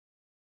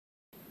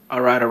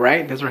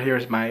Alright. This right here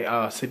is my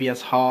CVS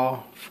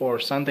haul for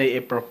Sunday,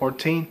 April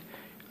 14th.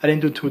 I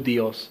didn't do two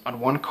deals. On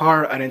one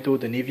car, I didn't do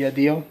the Nivea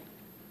deal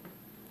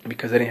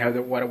because I didn't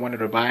have what I wanted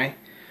to buy.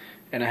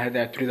 And I had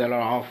that $3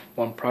 off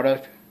one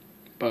product,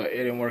 but it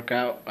didn't work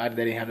out. They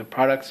didn't have the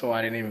product, so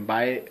I didn't even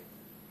buy it.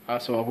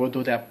 So I will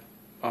do that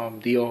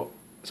deal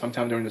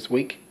sometime during this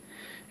week.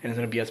 And it's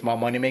going to be a small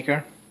money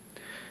maker.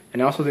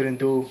 And I also didn't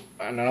do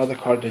another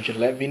car, the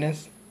Gillette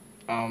Venus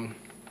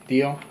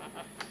deal,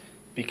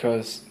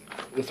 because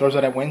the stores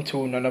that I went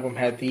to, none of them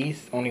had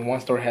these. Only one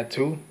store had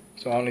two,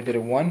 so I only did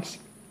it once.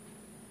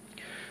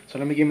 So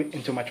let me get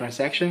into my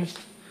transactions.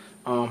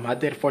 I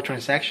did 4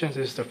 transactions.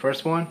 This is the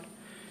first one.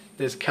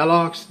 This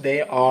Kellogg's,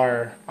 they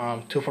are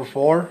 2 for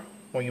 $4.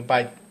 When you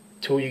buy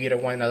 2, you get a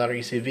 $1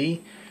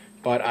 ECV.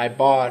 But I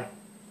bought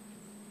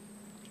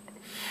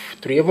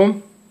 3 of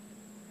them.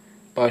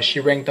 But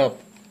she ranked up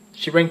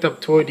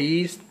 2 of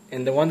these,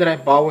 and the one that I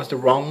bought was the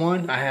wrong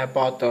one. I had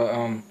bought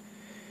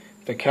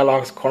the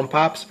Kellogg's Corn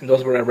Pops, and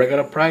those were at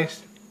regular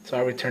price, so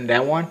I returned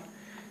that one.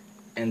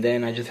 And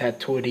then I just had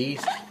 2 of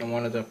these and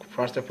one of the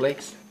Frosted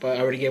Flakes, but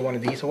I already gave one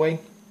of these away.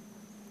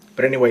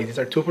 But anyway, these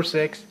are 2 for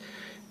 $6,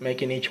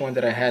 making each one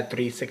that I had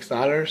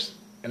 $6.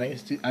 And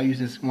I use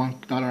this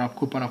 $1 off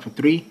coupon off of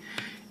 3,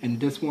 and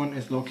this one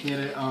is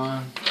located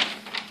on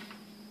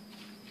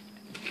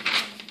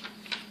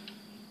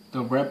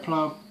the Red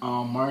Plum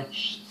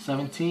March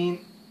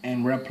 17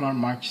 and Red Plum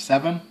March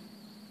 7.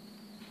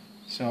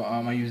 So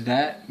I used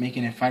that,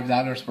 making it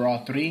 $5 for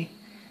all 3.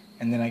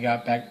 And then I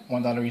got back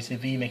 $1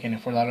 ECV, making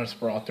it $4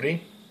 for all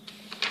 3.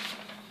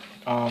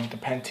 The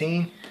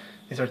Pantene,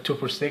 these are 2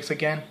 for $6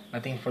 again, I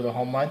think for the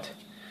whole month.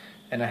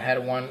 And I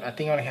had one, I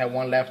think I only had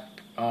one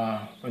left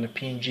from the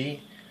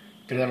P&G,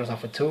 $3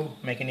 off of 2,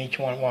 making each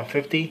one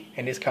 $1.50,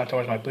 and this counts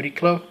towards my booty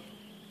club.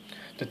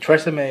 The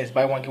Tresemme is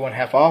buy one, get one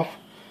half off.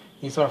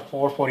 These are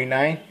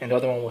 $4.49, and the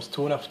other one was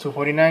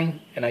 $2.49,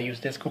 and I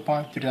used this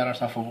coupon,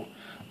 $3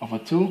 off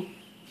of 2.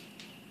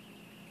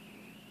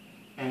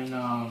 And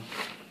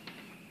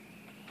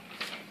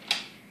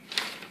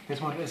this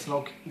one is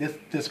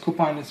this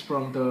coupon is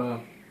from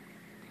the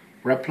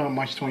Red Plum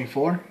March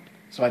 24.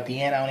 So at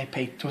the end, I only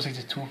paid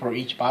 $2.62 for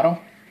each bottle.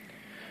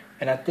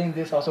 And I think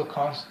this also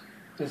counts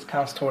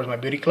towards my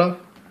beauty club.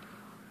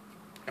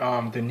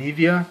 The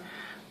Nivea,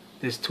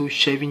 there's 2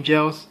 shaving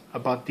gels. I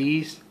bought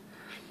these.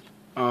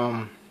 These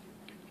are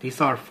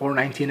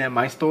 $4.19 at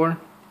my store.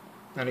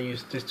 And I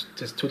used this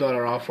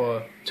 $2 off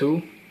of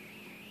 2.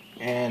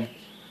 And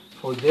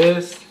for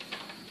this,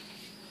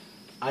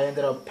 I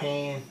ended up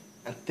paying,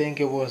 I think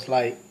it was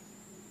like,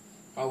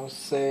 I would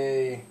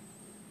say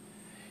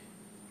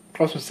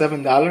close to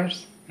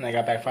 $7, and I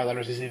got back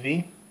 $5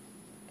 ECV.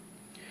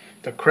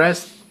 The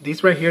Crest,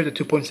 these right here, the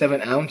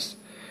 2.7 ounce,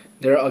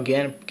 they're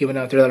again giving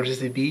out $3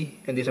 ECV,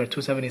 and these are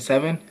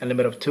 $2.77, a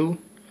limit of 2.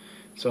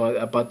 So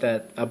I bought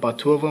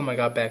 2 of them. I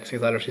got back $6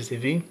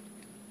 ECV.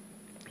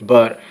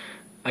 But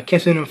I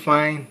can't seem to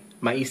find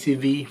my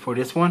ECV for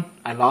this one.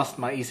 I lost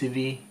my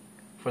ECV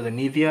for the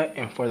Nivea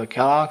and for the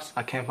Kellogg's.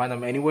 I can't find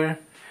them anywhere.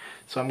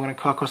 So I'm gonna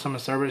call customer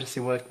service and see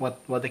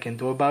what they can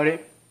do about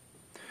it.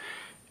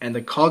 And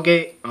the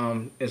Colgate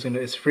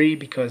is free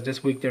because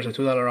this week there's a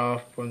 $2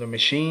 off from the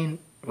machine,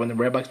 from the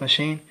Redbox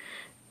machine,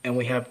 and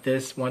we have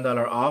this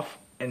 $1 off.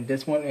 And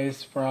this one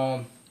is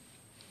from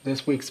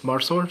this week's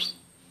Smart Source,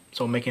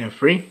 so making it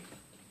free.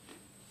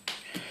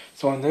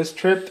 So on this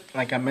trip,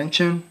 like I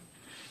mentioned,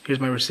 here's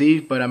my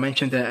receipt. But I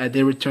mentioned that I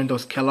did return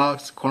those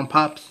Kellogg's Corn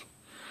Pops.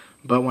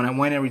 But when I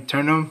went and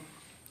returned them,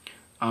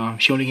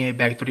 she only gave me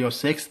back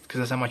 $3.06 because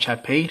that's how much I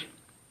paid.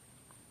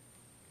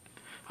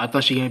 I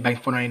thought she gave me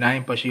back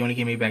 $4.99, but she only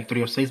gave me back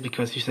 $3.06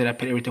 because she said I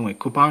paid everything with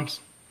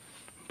coupons.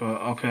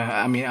 But okay,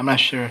 I mean, I'm not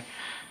sure.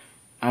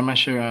 But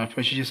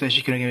she just said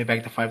she couldn't give me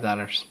back the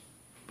 $5.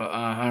 But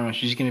I don't know.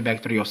 She just gave me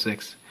back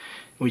 $3.06,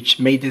 which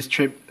made this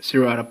trip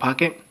 0 out of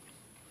pocket.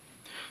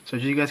 So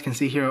as you guys can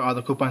see here are all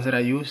the coupons that I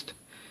used.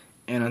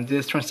 And on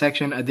this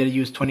transaction, I did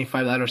use $25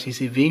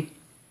 CCV.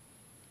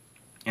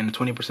 And the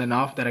 20%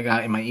 off that I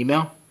got in my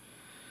email.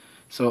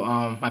 So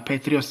I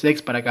paid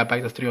 $3.06, but I got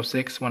back the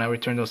 $3.06 when I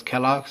returned those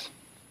Kellogg's.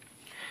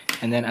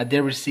 And then I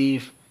did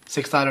receive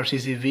 $6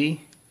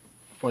 CCV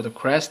for the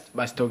Crest,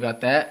 but I still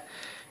got that.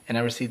 And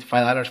I received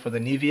 $5 for the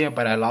Nivea,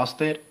 but I lost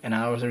it. And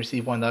I also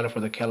received $1 for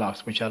the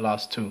Kellogg's, which I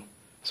lost too.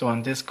 So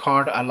on this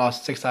card, I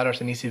lost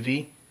 $6 in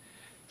ECV.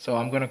 So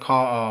I'm gonna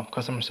call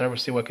customer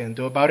service, see what I can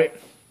do about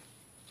it.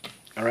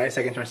 All right,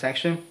 second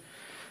transaction.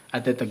 I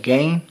did the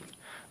gain.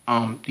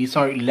 These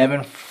are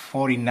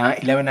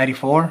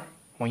 $11.94.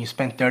 When you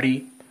spend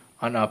 30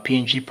 on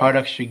P&G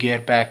products, you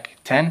get back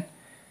 10.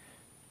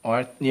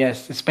 Or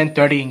yes, spend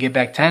 30 and get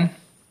back 10.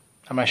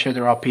 I'm not sure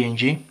they're all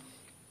P&G.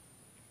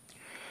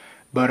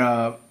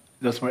 But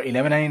those were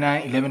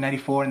 $11.99,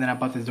 $11.94, and then I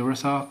bought this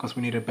Duracell because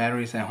we needed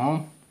batteries at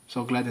home.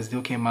 So glad this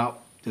deal came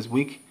out this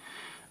week.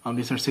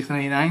 These are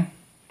 $6.99.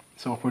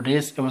 So for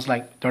this, it was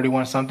like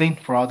 31 something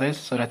for all this.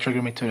 So that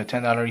triggered me to the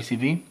 $10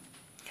 ECV.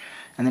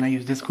 And then I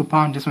used this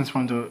coupon. This one's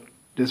from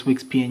this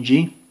week's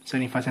P&G,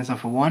 75 cents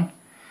off of 1.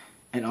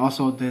 and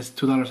also this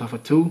 $2 off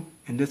of 2.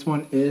 And this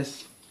one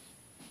is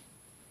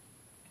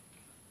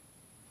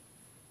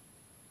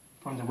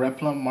from the Red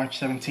Plum March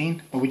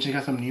 17, but we just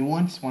got some new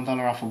ones, $1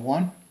 off of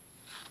 1.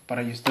 But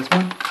I used this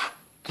one,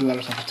 $2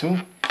 off of 2.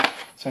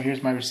 So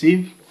here's my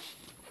receipt.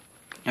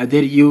 I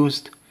did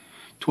use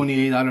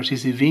 $28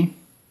 CCV,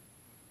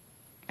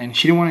 and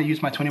she didn't want to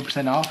use my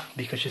 20% off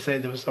because she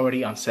said it was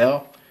already on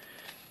sale.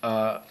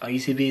 A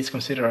ECV is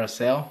considered a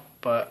sale,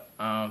 but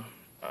I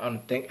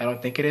don't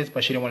think it is.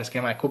 But she didn't want to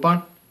scam my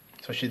coupon,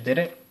 so she did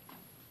it.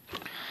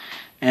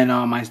 And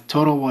my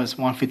total was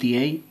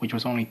 $158, which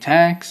was only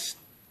tax,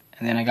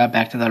 and then I got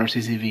back to $1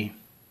 CCV.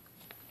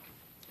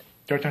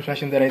 Third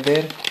transaction that I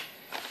did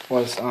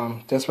was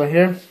this right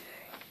here,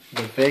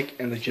 the Vic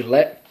and the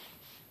Gillette.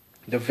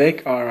 The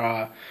Vic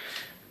are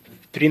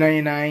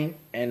 $3.99,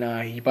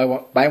 and you buy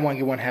one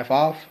get one half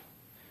off.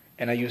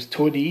 And I used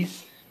 2 of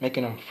these,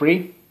 making them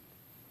free.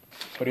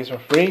 So these are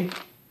free.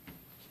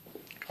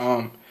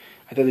 I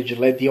did the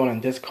Gillette deal on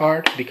this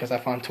card because I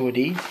found 2 of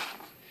these,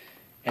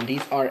 and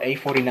these are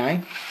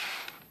 $8.49.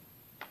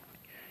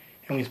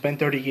 And we spent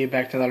 $30 to get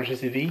back to $1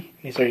 CCV.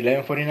 These are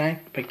 $11.49.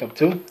 Picked up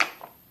 2,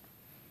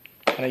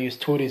 and I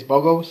used 2 of these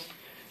BOGOs,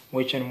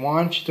 which in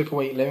one she took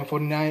away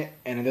 $11.49,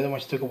 and in the other one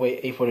she took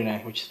away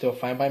 $8.49, which is still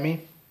fine by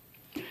me.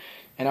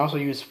 And I also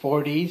used 4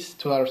 of these,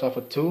 $2 off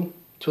of 2,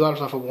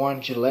 $2 off of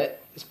 1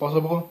 Gillette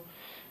disposable.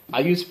 I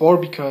used 4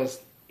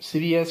 because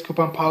CVS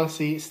coupon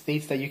policy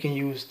states that you can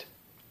use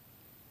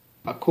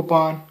a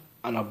coupon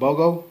on a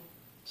BOGO.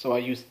 So I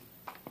used,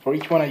 for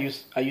each one I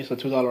used a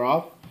 $2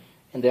 off,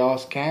 and they all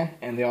scanned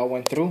and they all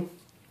went through.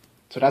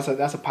 So that's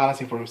a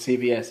policy for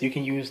CVS. You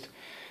can use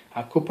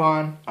a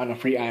coupon on a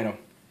free item.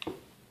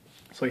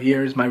 So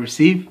here's my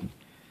receipt.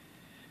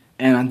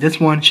 And on this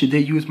one, she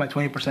did use my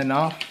 20%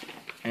 off.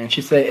 And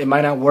she said it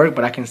might not work,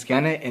 but I can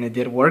scan it, and it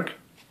did work.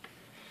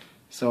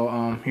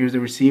 So here's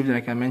the receipt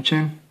that I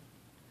mentioned.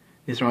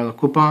 These are all the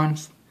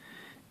coupons.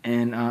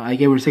 And I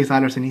gave her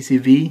 $6 in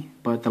ECV,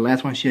 but the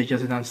last one she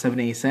adjusted down to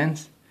 78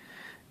 cents.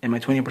 And my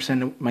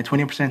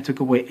 20% took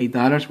away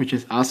 $8, which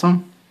is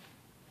awesome.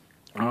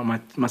 My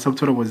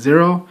subtotal was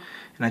 0,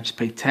 and I just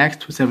paid tax,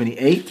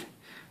 $278.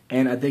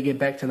 And I did get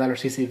back to $1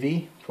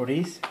 CCV for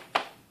these.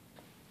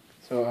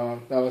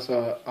 So that was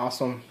an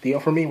awesome deal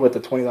for me with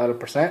the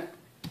 $20%.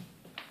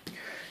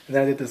 And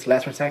then I did this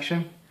last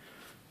transaction.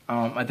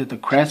 I did the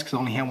Crest because I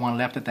only had one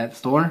left at that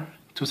store.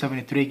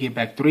 $273, get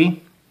back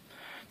 3.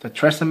 The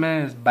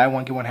Tresemme is buy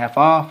one get one half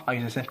off. I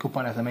used the same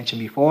coupon as I mentioned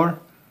before.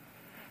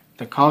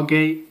 The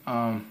Colgate,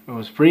 it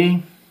was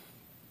free.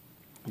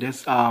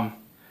 This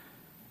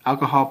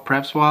alcohol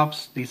prep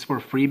swaps, these were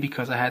free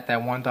because I had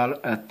that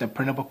 $1 the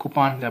printable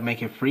coupon that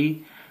make it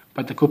free.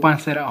 But the coupon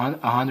said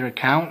 100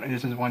 count, and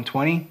this is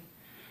 120,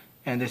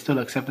 and they still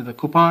accepted the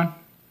coupon.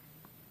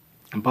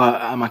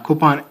 But my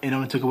coupon, it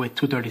only took away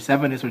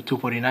 $237. These were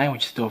 $249,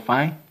 which is still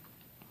fine.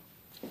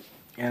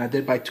 And I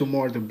did buy 2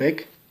 more of the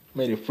Bic,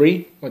 made it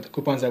free with the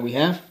coupons that we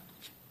have.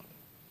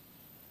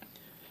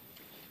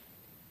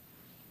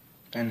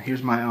 And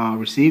here's my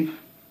receipt.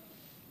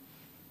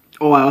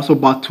 Oh, I also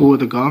bought 2 of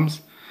the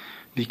gums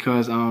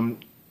because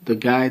the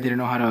guy didn't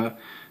know how to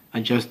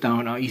adjust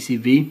down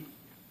ECV.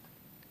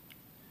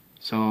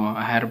 So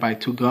I had to buy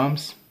 2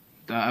 gums.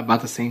 I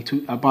bought the same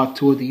 2. I bought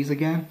 2 of these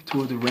again,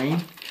 2 of the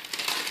Rain.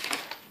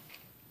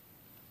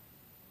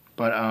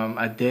 But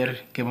I did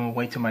give them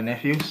away to my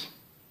nephews.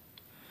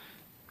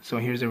 So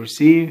here's the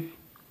receipt.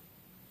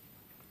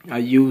 I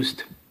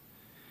used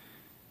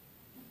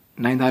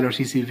 $9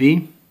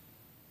 CCV.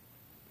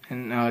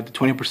 And the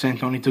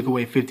 20% only took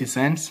away 50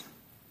 cents.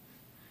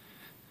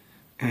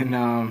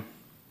 And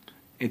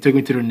it took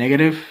me to the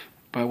negative.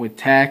 But with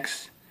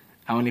tax,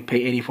 I only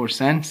paid 84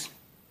 cents.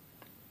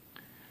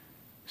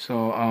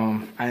 So,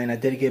 and I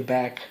did get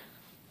back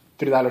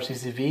 $3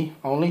 CCV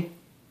only.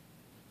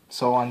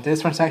 So on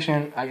this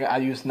transaction, I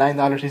used $9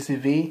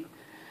 CCV,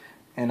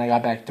 and I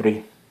got back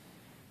 3,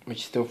 which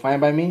is still fine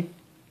by me.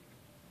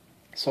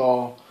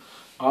 So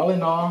all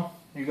in all,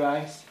 you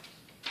guys,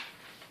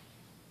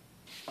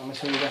 I'm gonna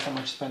show you guys how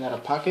much I spent out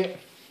of pocket.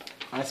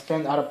 I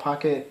spent out of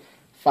pocket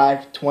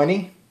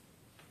 $520,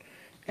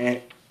 and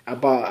I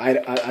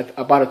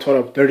bought a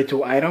total of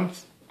 32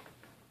 items,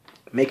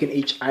 making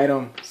each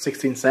item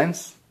 16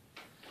 cents.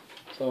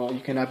 So you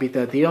cannot beat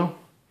that deal.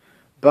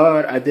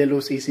 But I did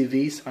lose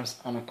ECVs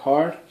on a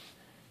card.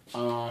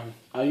 I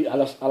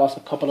lost a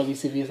couple of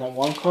ECVs on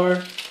one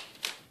card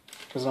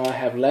because now I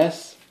have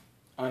less.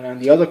 And on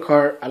the other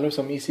card, I lost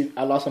some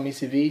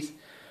ECVs,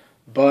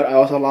 but I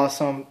also lost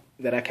some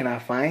that I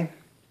cannot find.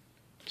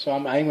 So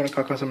I'm going to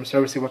call customer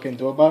service, see what I can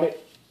do about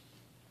it.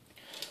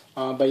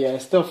 But yeah,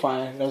 it's still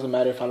fine. It doesn't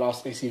matter if I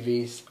lost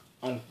ECVs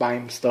on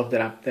buying stuff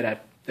that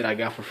I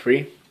got for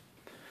free.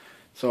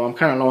 So I'm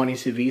kind of low on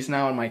ECVs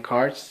now on my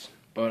cards.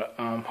 But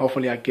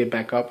hopefully I get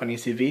back up on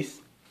ECVs.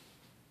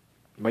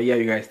 But yeah,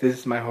 you guys, this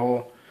is my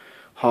whole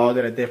haul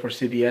that I did for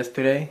CVS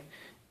today.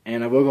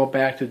 And I will go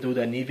back to do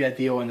the Nivea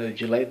deal and the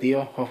Gillette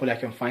deal. Hopefully I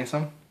can find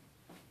some.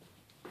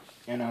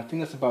 And I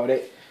think that's about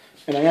it.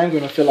 And I am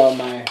going to fill out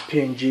my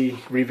P&G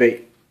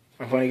rebate.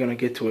 I'm finally going to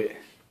get to it.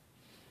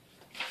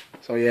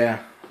 So yeah,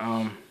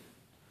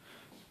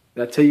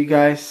 that's it, you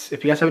guys.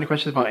 If you guys have any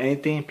questions about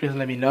anything, please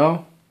let me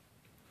know.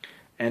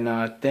 And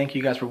thank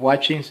you guys for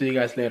watching. See you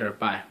guys later.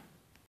 Bye.